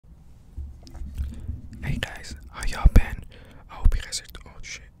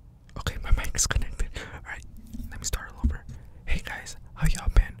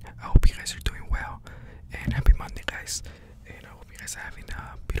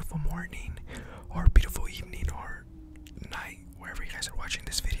beautiful morning, or beautiful evening, or night, wherever you guys are watching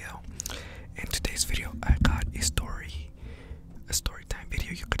this video. In today's video, I got a story time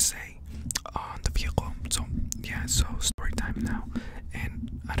video, you could say, on the vehicle. So yeah, so story time now,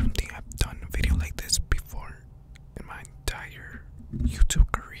 and I don't think I've done a video like this before in my entire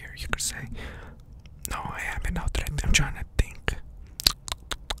YouTube career, you could say. No, I haven't. Now that I'm trying to think.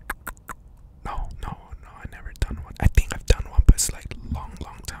 No, I never done one. I think I've done one, but it's like long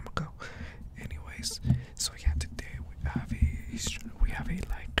time ago. Anyways, so yeah, today we have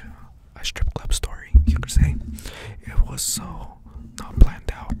a strip club story, you could say. It was so not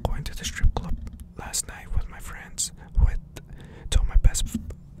planned out, going to the strip club last night with my friends, with two of my best.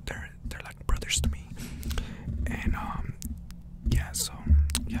 They're like brothers to me, and yeah. So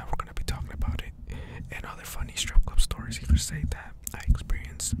yeah, we're gonna be talking about it and other funny strip club stories, you could say, that I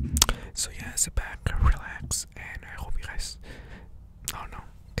experienced. So yeah, sit back, relax, and I hope you guys, I don't know,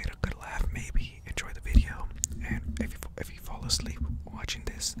 get a good laugh, maybe enjoy the video. And if you fall asleep watching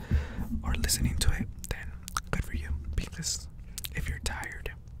this or listening to it, then good for you, because if you're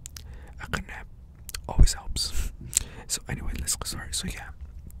tired, a good nap always helps. So anyway, let's go start. So yeah,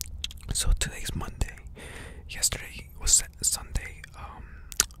 so today's Monday. Yesterday was Sunday.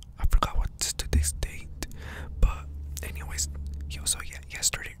 I forgot what's today's date, but anyways, so yeah,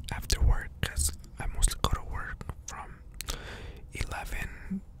 yesterday after work, because I mostly go to work from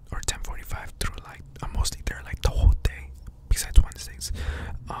 11 or 10:45 through, like, I'm mostly there like the whole day besides Wednesdays.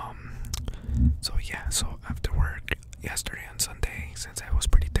 So yeah, so after work yesterday on Sunday, since I was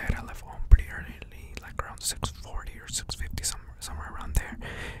pretty dead, I left home pretty early, like around 6:40 or 6:50, somewhere around there.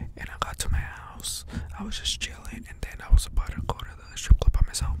 And I got to my house, I was just chilling, and then I was about to go to the strip club by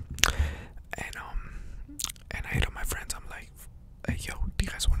myself. And I hit up my friends. I'm like, hey, yo, do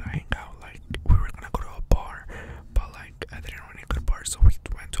you guys want to hang out? Like, we were gonna go to a bar, but like I didn't know any good bars, so we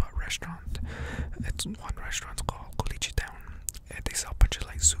went to a restaurant. It's one restaurant's called Kulichi Town, and they sell a bunch of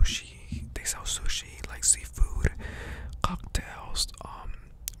like sushi. They sell sushi, like seafood, cocktails,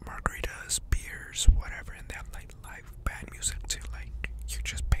 margaritas, beers, whatever. And they have like live band music too. Like, you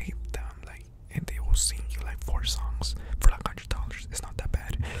just pay them, like, and they will sing you like 4 songs for like $100. It's not that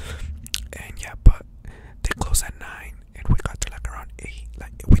bad. And yeah, but they close at 9, and we got there like around 8.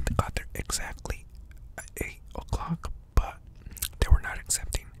 Like, we got there exactly at 8 o'clock, but they were not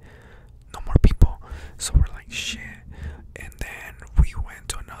accepting no more people. So we're like, shit. And then we went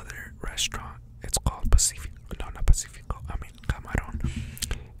to another restaurant. It's called Pacifico. No, not Pacifico. I mean Camarón.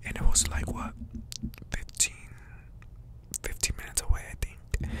 And it was like, what, 15 minutes away, I think.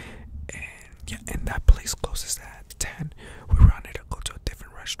 And yeah, and that place closes at 10. We wanted to go to a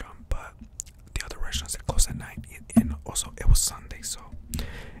different restaurant, but the other restaurants that close at 9. And also it was Sunday, so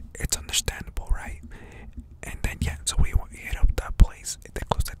it's understandable, right? And then yeah, so we hit up that place. They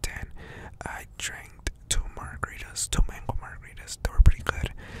closed at 10. I drank 2 margaritas, 2 mango margaritas. They were pretty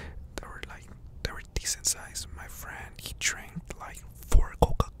good. They were decent size. My friend, he drank like 4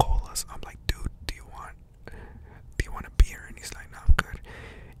 Coca-Colas. I'm like, dude, do you want a beer? And he's like, no, I'm good.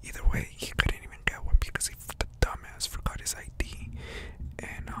 Either way, he couldn't even get one because the dumbass forgot his ID.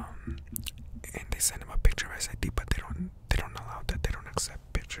 And they sent him a picture of his ID, but they don't allow that. They don't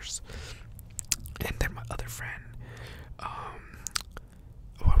accept pictures. And then my other friend,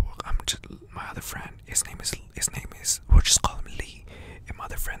 my other friend, his name is, we'll just call him Lee. And my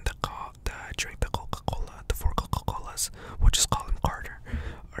other friend that drank the Coca-Cola, the 4 Coca-Colas, we'll just call him Carter.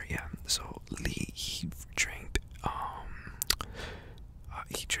 Or yeah, so Lee, he drank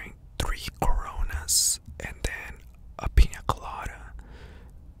 3 Coronas, and then a pina colada,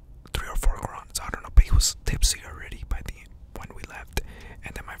 3 or 4 Coronas, I don't know, but he was tipsy already when we left.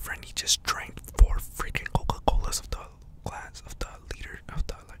 And then my friend, he just drank 4 freaking Coca-Colas of the glass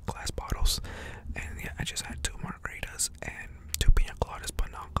bottles. And yeah, I just had 2 margaritas and 2 pina coladas,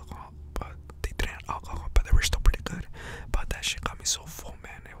 but no alcohol. But they didn't have alcohol, but they were still pretty good. But that shit got me so full,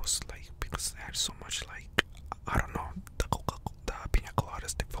 man. It was like, because they had so much, like, I don't know, the pina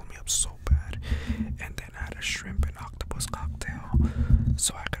coladas, they filled me up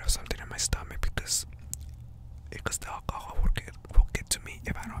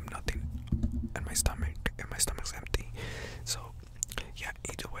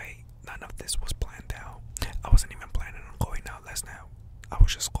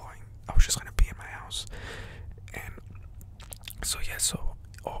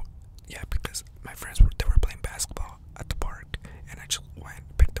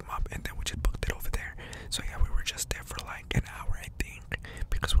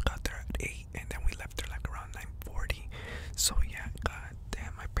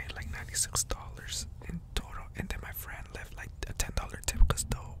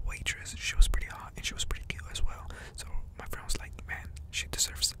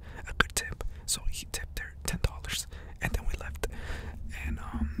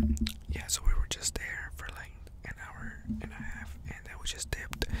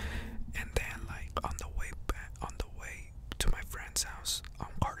And then like on the way back, on the way to my friend's house,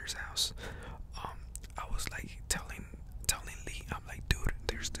 Carter's house, I was like telling Lee, I'm like, dude,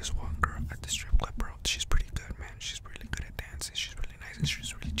 there's this one girl at the strip club, bro. She's pretty good, man. She's really good at dancing. She's really nice and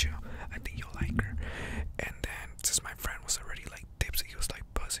she's really chill. I think you'll like her. And then since my friend was already like tipsy, he was like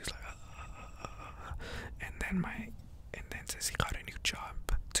buzzed. He's like, and then since he got a new job,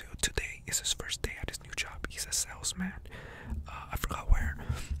 today is his first day at his new job. He's a salesman. I forgot where.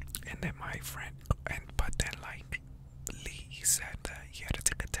 And then my friend, but then like Lee, he said that he had to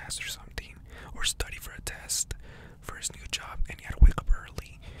take a test or something, or study for a test for his new job, and he had to wake up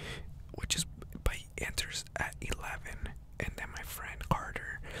early, which is, but he enters at 11, and then my friend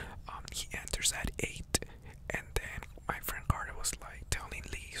Carter, he enters at 8, and then my friend Carter was like telling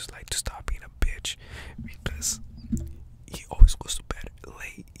Lee, he's like, to stop being a bitch, because he always goes to bed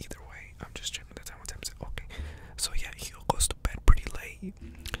late. Either way, I'm just checking the time. What time is it? Okay, so yeah, he goes to bed pretty late,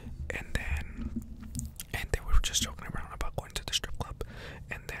 and then we were just joking around about going to the strip club,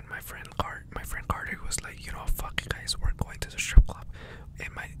 and then my friend Carter was like, you know, fuck you guys, we're going to the strip club,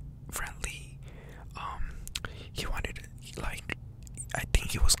 and my friend Lee, he wanted to, like, I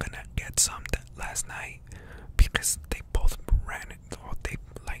think he was gonna get some that last night because they both ran it. Or they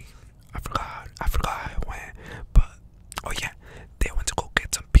like, I forgot how it went, but oh yeah, they went to go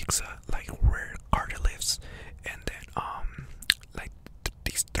get some pizza like where Carter lives, and then like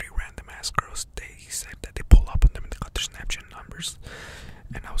these three random ass girls, they said that they pull up on them and they got their Snapchat numbers,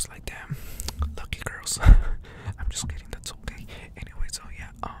 and I was like, damn, lucky girls. I'm just kidding, that's okay. Anyway, so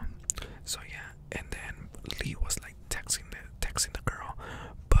yeah, and then Lee was like texting the girl,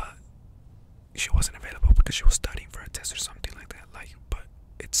 but she wasn't available because she was studying for a test or something like that. Like, but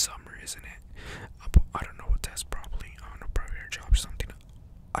it's summer, isn't it? I don't know what test, probably. I don't know, probably her job or something.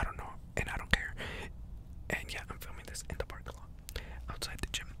 I don't know, and I don't care. And yeah, I'm filming this in the parking lot outside the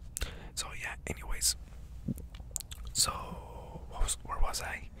gym. So yeah, anyways. So where was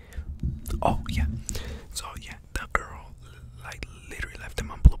I? Oh yeah. So yeah, the girl like literally left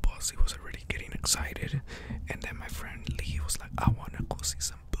him on blue balls. He was already getting excited, and then my friend Lee was like, I wanna go see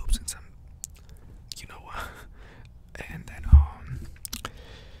some boobs and some, you know, and then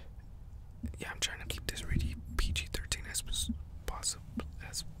yeah, I'm trying to keep this really PG-13 as possible,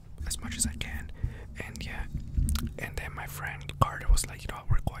 as much as I can, and yeah, and then my friend Carter was like, you know what,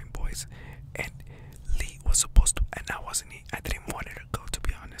 we're going, boys, and Lee was supposed to, and I didn't want her to go, to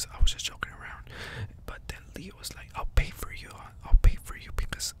be honest. I was just joking around, but then Lee was like, I'll pay for you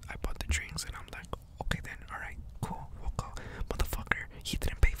because I bought the drinks, and I'm like, okay then, alright, cool, we'll go. Motherfucker, he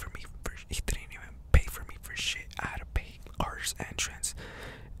didn't even pay for me for shit. I had to pay Carter's entrance,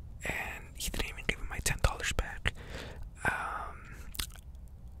 and he didn't even give me my $10 back.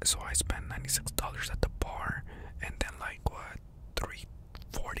 So I spent $96 at the bar, and then like what,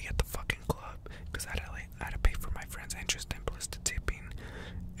 $340 at the fucking club, because I had to pay for my friend's entrance and plus the tipping.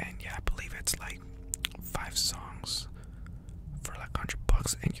 And yeah, I believe it's like 5 songs for like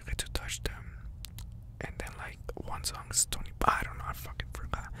 $100, and you get to touch them. And then like one song is 20. I don't know, I fucking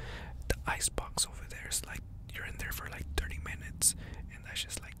forgot. The ice box over there is like, you're in there for like 30 minutes, and that's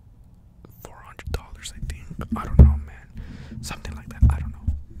just like $400, I think. I don't know, man, something like that. I don't know.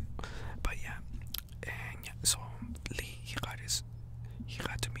 But yeah, and yeah, so Lee, he got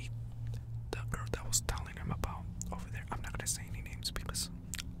to meet the girl that was telling him about over there. I'm not gonna say any names because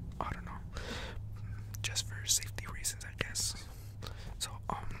I don't know, just for safety reasons, I guess. So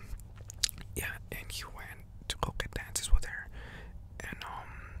yeah, and he went to go get dances with her, and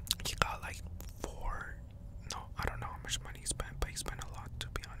he got like I don't know how much money he spent, but he spent a lot, to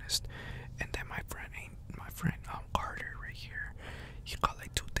be honest. And then my friend Carter right here, he got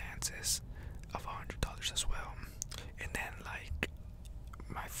like 2 dances of $100 as well. And then like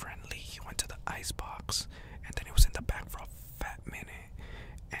my friend Lee, he went to the ice box, and then he was in the back for a fat minute.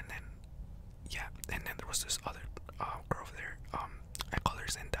 And then yeah, and then there was this other girl over there. I call her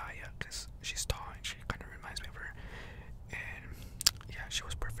Zendaya because she's tall and she kind of reminds me of her. And yeah, she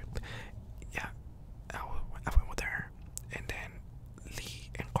was perfect. Yeah, I went with her, and then Lee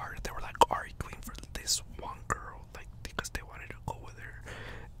and Carter, they were like arguing for this one girl, like because they wanted to go with her.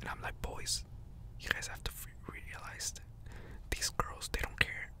 And I'm like, boys, you guys have to realize that these girls, they don't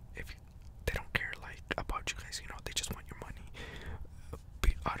care like about you guys, you know, they just want your money.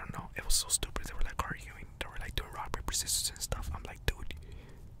 I don't know, it was so stupid. They were like arguing, they were like doing rock paper scissors and stuff. I'm like, dude,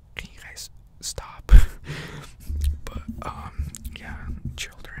 can you guys stop? But yeah,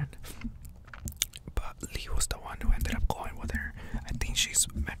 children.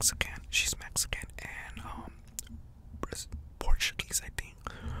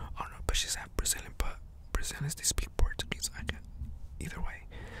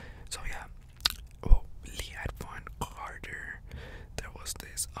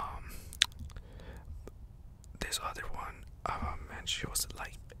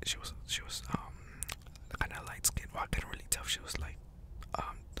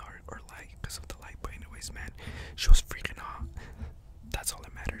 anyways, man, she was freaking out. That's all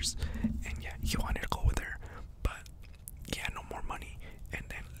that matters. And yeah, he wanted to go with her, but he had no more money. And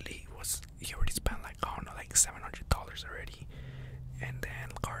then he already spent like, I don't know, like $700 already. And then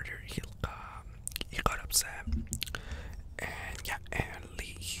Carter, he got upset. And yeah, and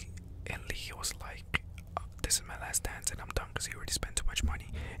Lee was like, this is my last dance and I'm done because he already spent too much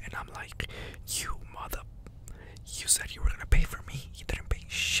money. And I'm like, you said you were gonna pay for me. You didn't pay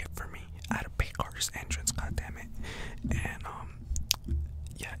shit for me. I had to pay Carter's entrance, god damn it. And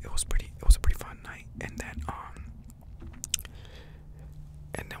yeah, it was a pretty fun night. And then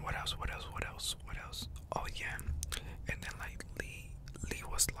what else? Oh yeah. And then like Lee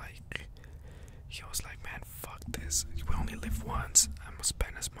was like, he was like, man, fuck this. We only live once. I'm gonna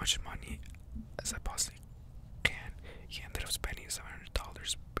spend as much money as I possibly can. He ended up spending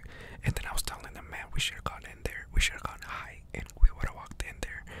 $700. And then I was telling him, man, we should have gone in there. We should have gone high and we would have walked in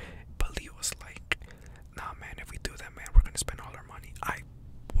there. But Lee was like, nah, man, if we do that, man, we're gonna spend all our money. I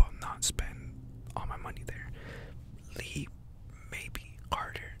will not spend all my money there. Lee, maybe.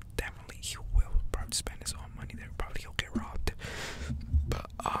 Carter, definitely, he will probably spend his own money there. Probably he'll get robbed. But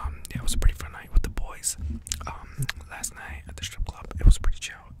yeah, it was a pretty fun night with the boys. Last night at the strip club, it was pretty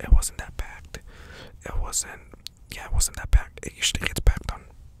chill. It wasn't that packed. It wasn't that packed. It usually gets packed on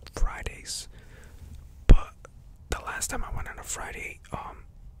Fridays. But the last time I went on a Friday, I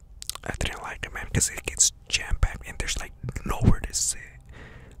didn't like it, man, because it gets jam packed and there's like nowhere to sit.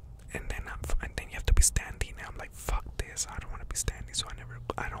 And then you have to be standing. And I'm like, fuck this. I don't want to be standing. So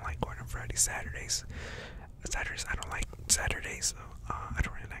I don't like going on Fridays, Saturdays. I don't like Saturdays. I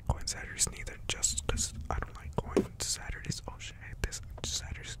don't really like going Saturdays neither. Just because I don't like going to Saturdays. Oh shit,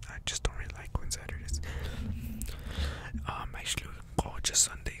 Saturdays. I just don't really like going Saturdays. I usually go just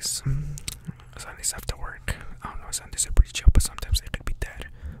Sundays. Sundays after work. I don't know. Sundays are pretty chill, but sometimes it could be dead.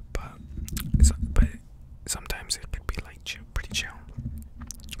 But sometimes it could be like chill, pretty chill.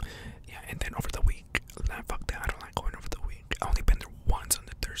 Yeah, and then over the week, nah, fuck that. I don't like going over the week. I only been there once on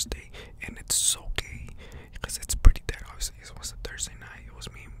the Thursday, and it's so gay because it's pretty dead. Obviously, it was a Thursday night. It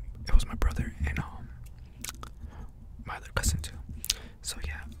was me. It was my brother and my other cousin too. So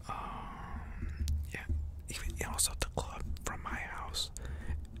yeah, yeah. Even also the club from my house,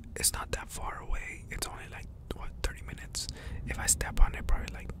 it's not that far away. It's only like 30 minutes. If I step on it,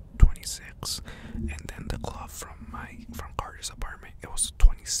 probably like 26. And then the club from Carter's apartment, it was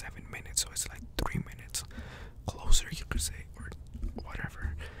 27 minutes. So it's like 3 minutes closer, you could say, or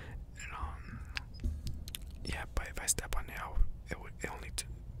whatever. And yeah. But if I step on it, it only.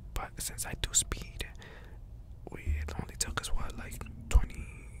 But since I do speed, it only took us like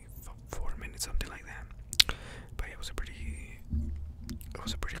 24 minutes, something like that. But it was a pretty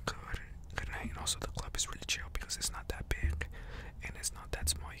good night. And also the club is really chill because it's not that big and it's not that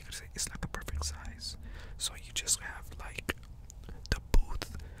small. You could say it's like a perfect size. So you just have like the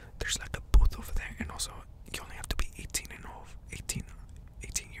booth. There's like a booth over there, and also you only have to be 18 and over, 18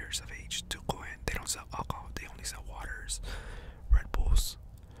 years of age to go in. They don't sell alcohol. They only sell waters, Red Bulls,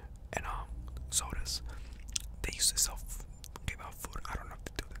 and sodas. They used to give out food. I don't know if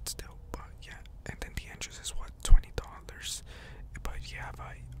they do that still, but yeah. And then the entrance is what, $20. But yeah,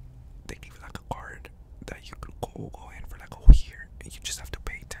 they give you like a card that you could go in for like a whole year, and you just have to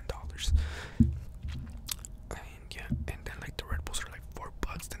pay $10. And yeah, and then like the Red Bulls are like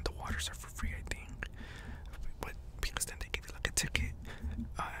 $4, then the waters are for free, I think. But because then they give you like a ticket.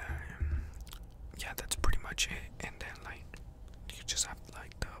 Yeah, that's pretty much it. And then like you just have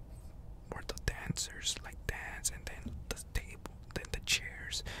like where the dancers like dance, and then the table, then the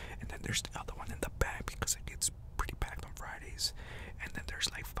chairs, and then there's the other one in the back because it gets pretty packed on Fridays. And then there's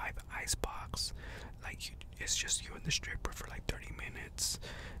like 5 ice box, like it's just you and the stripper for like 30 minutes.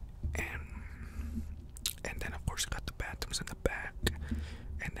 And then of course you got the bathrooms in the back,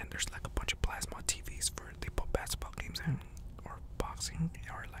 and then there's like a bunch of plasma TVs for they put basketball games in, or boxing,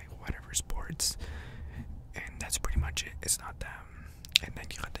 or like whatever sports. And that's pretty much it. It's not that. And then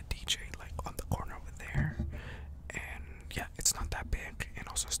you got the DJ like on the corner over there, and yeah, it's not that big, and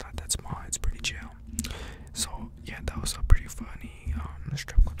also it's not that small. It's pretty chill. So yeah, that was a pretty funny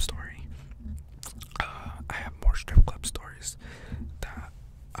strip club story. I have more strip club stories that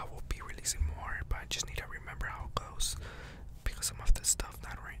I will be releasing more, but I just need to remember how it goes because some of this stuff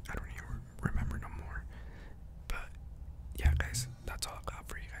I don't even remember no more. But yeah, guys, that's all I got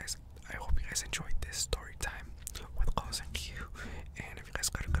for you guys. I hope you guys enjoyed this story time with Cause and Q, and if you guys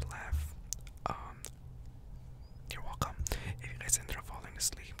got a good laugh, you're welcome. If you guys ended up falling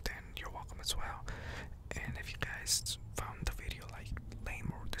asleep, then you're welcome as well. And if you guys found the video like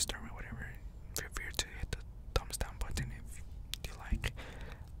lame or disturbing or whatever, feel free to hit the thumbs down button if you like.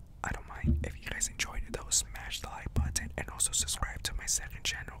 I don't mind. If you guys enjoyed it,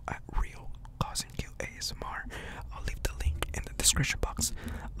 description box.